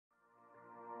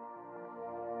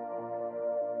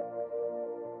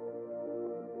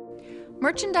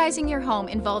Merchandising your home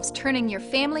involves turning your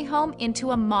family home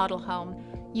into a model home.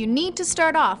 You need to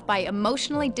start off by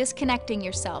emotionally disconnecting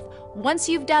yourself. Once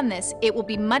you've done this, it will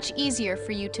be much easier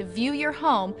for you to view your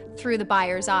home through the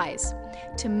buyer's eyes.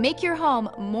 To make your home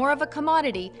more of a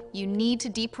commodity, you need to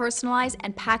depersonalize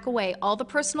and pack away all the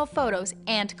personal photos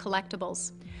and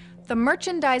collectibles. The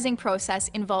merchandising process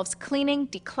involves cleaning,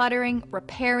 decluttering,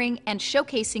 repairing, and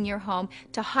showcasing your home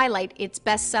to highlight its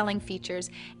best-selling features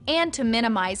and to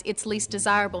minimize its least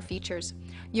desirable features.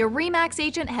 Your RE/MAX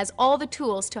agent has all the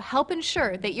tools to help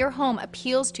ensure that your home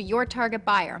appeals to your target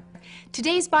buyer.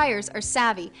 Today's buyers are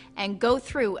savvy and go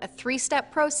through a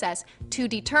 3-step process to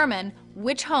determine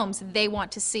which homes they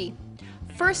want to see.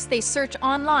 First, they search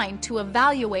online to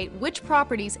evaluate which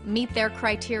properties meet their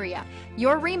criteria.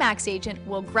 Your RE/MAX agent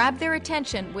will grab their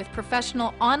attention with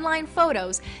professional online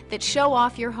photos that show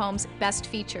off your home's best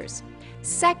features.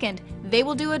 Second, they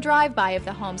will do a drive-by of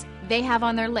the homes they have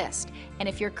on their list, and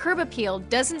if your curb appeal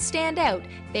doesn't stand out,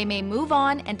 they may move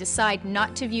on and decide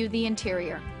not to view the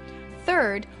interior.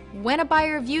 Third, when a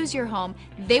buyer views your home,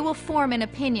 they will form an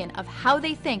opinion of how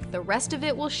they think the rest of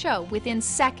it will show within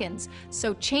seconds,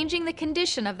 so changing the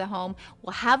condition of the home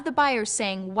will have the buyer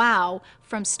saying wow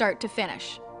from start to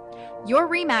finish. Your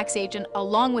RE/MAX agent,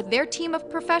 along with their team of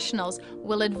professionals,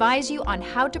 will advise you on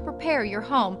how to prepare your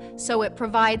home so it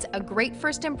provides a great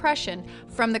first impression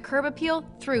from the curb appeal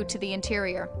through to the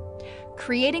interior.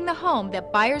 Creating the home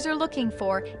that buyers are looking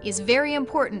for is very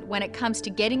important when it comes to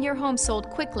getting your home sold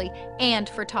quickly and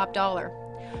for top dollar.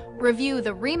 Review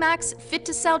the RE/MAX Fit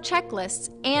to Sell checklists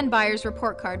and buyer's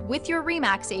report card with your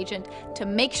RE/MAX agent to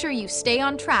make sure you stay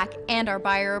on track and are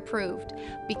buyer approved.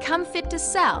 Become fit to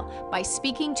sell by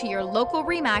speaking to your local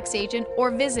RE/MAX agent or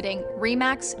visiting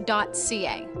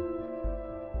remax.ca.